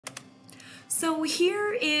So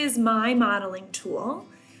here is my modeling tool,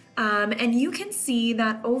 and you can see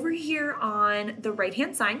that over here on the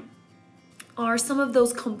right-hand side are some of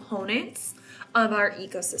those components of our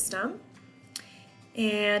ecosystem.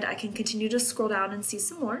 And I can continue to scroll down and see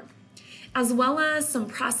some more, as well as some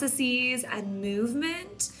processes and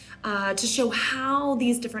movement to show how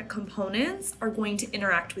these different components are going to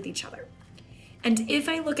interact with each other. And if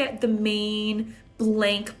I look at the main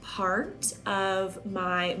blank part of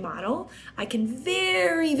my model, I can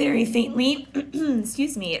very, very faintly,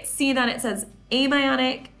 excuse me, see that it says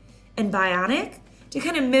abiotic and biotic to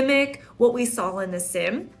kind of mimic what we saw in the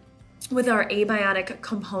sim with our abiotic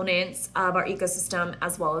components of our ecosystem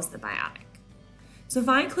as well as the biotic. So if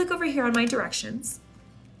I click over here on my directions,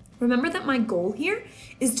 remember that my goal here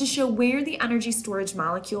is to show where the energy storage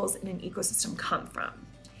molecules in an ecosystem come from.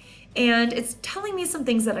 And it's telling me some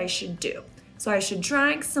things that I should do. So I should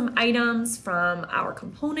drag some items from our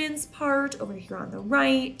components part over here on the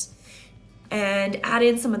right and add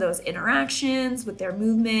in some of those interactions with their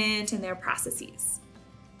movement and their processes.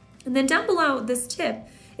 And then down below, this tip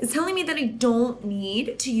is telling me that I don't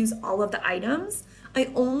need to use all of the items.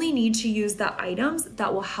 I only need to use the items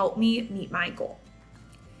that will help me meet my goal.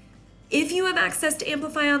 If you have access to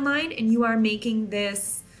Amplify Online and you are making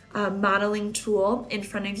this modeling tool in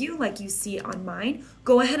front of you like you see on mine,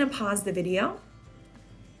 go ahead and pause the video.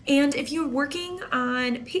 And if you're working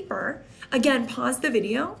on paper, again, pause the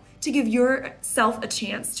video to give yourself a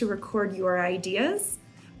chance to record your ideas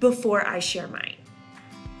before I share mine.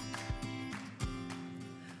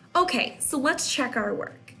 Okay, so let's check our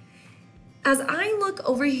work. As I look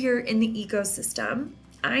over here in the ecosystem,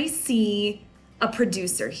 I see a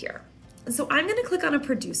producer here. And so I'm gonna click on a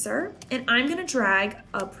producer and I'm gonna drag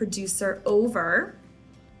a producer over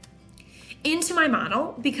into my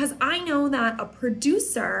model because I know that a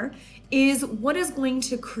producer is what is going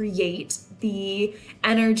to create the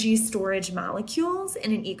energy storage molecules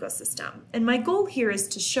in an ecosystem. And my goal here is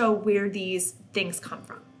to show where these things come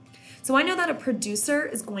from. So I know that a producer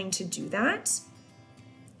is going to do that.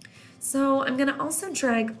 So I'm gonna also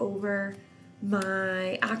drag over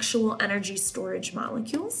my actual energy storage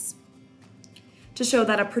molecules to show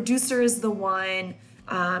that a producer is the one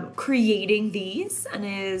creating these and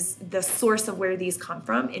is the source of where these come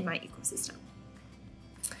from in my ecosystem.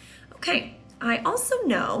 Okay, I also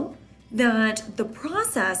know that the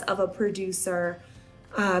process of a producer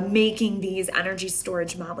making these energy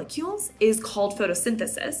storage molecules is called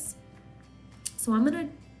photosynthesis. So I'm gonna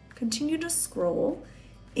continue to scroll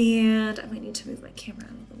and I might need to move my camera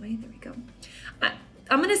out of the way, there we go.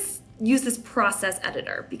 I'm gonna use this process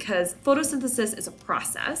editor because photosynthesis is a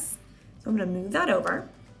process. So I'm gonna move that over.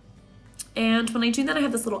 And when I do that, I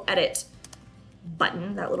have this little edit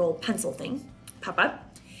button, that little pencil thing pop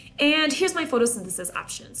up. And here's my photosynthesis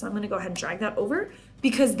option. So I'm gonna go ahead and drag that over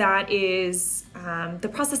because that is the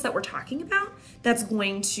process that we're talking about that's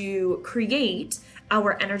going to create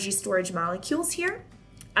our energy storage molecules here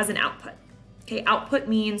as an output. Okay, output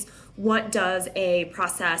means what does a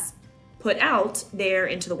process put out there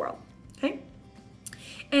into the world, okay?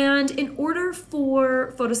 And in order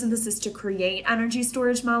for photosynthesis to create energy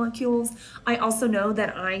storage molecules, I also know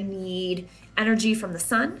that I need energy from the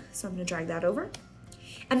sun, so I'm gonna drag that over.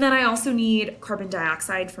 And then I also need carbon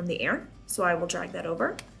dioxide from the air, so I will drag that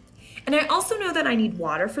over. And I also know that I need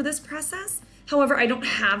water for this process. However, I don't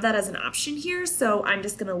have that as an option here, so I'm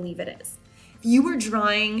just gonna leave it as. If you were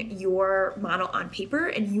drawing your model on paper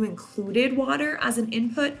and you included water as an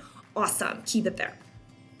input, awesome, keep it there.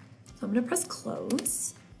 So I'm gonna press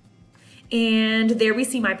close. And there we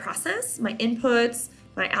see my process, my inputs,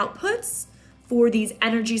 my outputs for these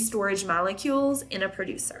energy storage molecules in a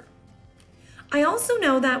producer. I also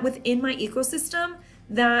know that within my ecosystem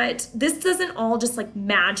that this doesn't all just like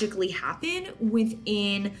magically happen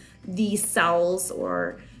within the cells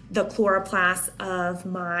or the chloroplast of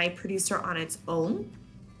my producer on its own,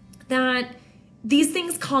 that these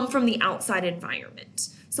things come from the outside environment.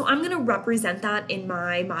 So I'm gonna represent that in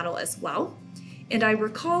my model as well. And I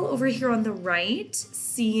recall over here on the right,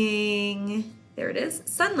 seeing, there it is,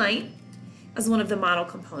 sunlight as one of the model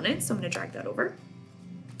components. So I'm gonna drag that over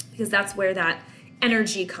because that's where that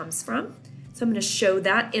energy comes from. So I'm gonna show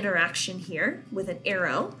that interaction here with an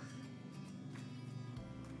arrow.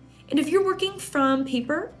 And if you're working from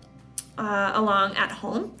paper along at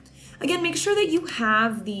home, again, make sure that you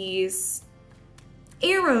have these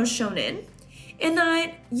arrows shown in and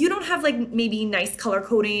that you don't have like maybe nice color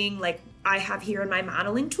coding like I have here in my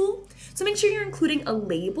modeling tool. So make sure you're including a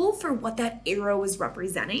label for what that arrow is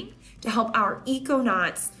representing to help our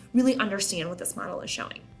econauts really understand what this model is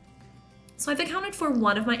showing. So I've accounted for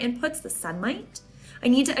one of my inputs, the sunlight. I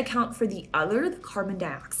need to account for the other, the carbon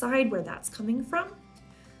dioxide, where that's coming from.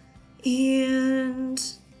 And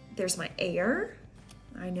there's my air.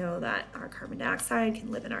 I know that our carbon dioxide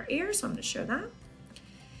can live in our air, so I'm going to show that.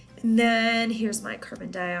 And then here's my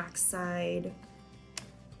carbon dioxide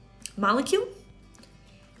molecule.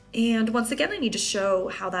 And once again, I need to show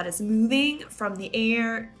how that is moving from the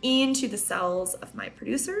air into the cells of my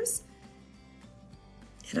producers.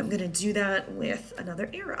 And I'm going to do that with another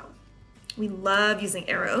arrow. We love using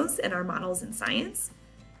arrows in our models in science.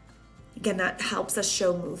 Again, that helps us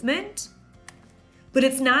show movement, but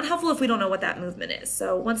it's not helpful if we don't know what that movement is.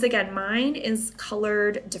 So once again, mine is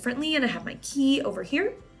colored differently and I have my key over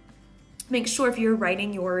here. Make sure if you're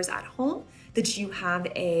writing yours at home that you have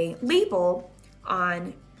a label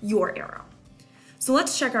on your arrow. So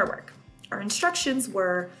let's check our work. Our instructions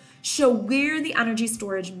were show where the energy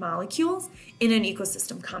storage molecules in an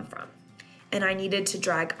ecosystem come from. And I needed to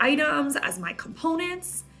drag items as my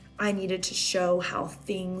components. I needed to show how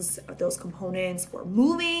those components were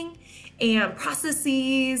moving and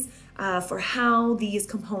processes for how these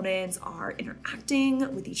components are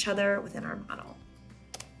interacting with each other within our model.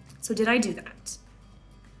 So did I do that?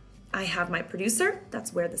 I have my producer,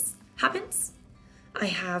 that's where this happens. I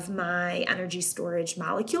have my energy storage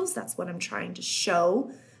molecules, that's what I'm trying to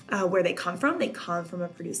show where they come from. They come from a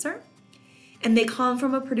producer. And they come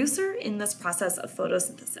from a producer in this process of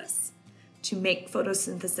photosynthesis. To make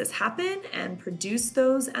photosynthesis happen and produce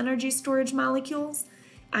those energy storage molecules,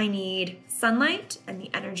 I need sunlight and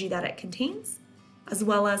the energy that it contains, as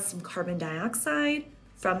well as some carbon dioxide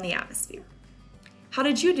from the atmosphere. How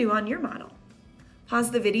did you do on your model?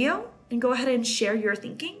 Pause the video and go ahead and share your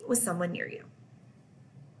thinking with someone near you.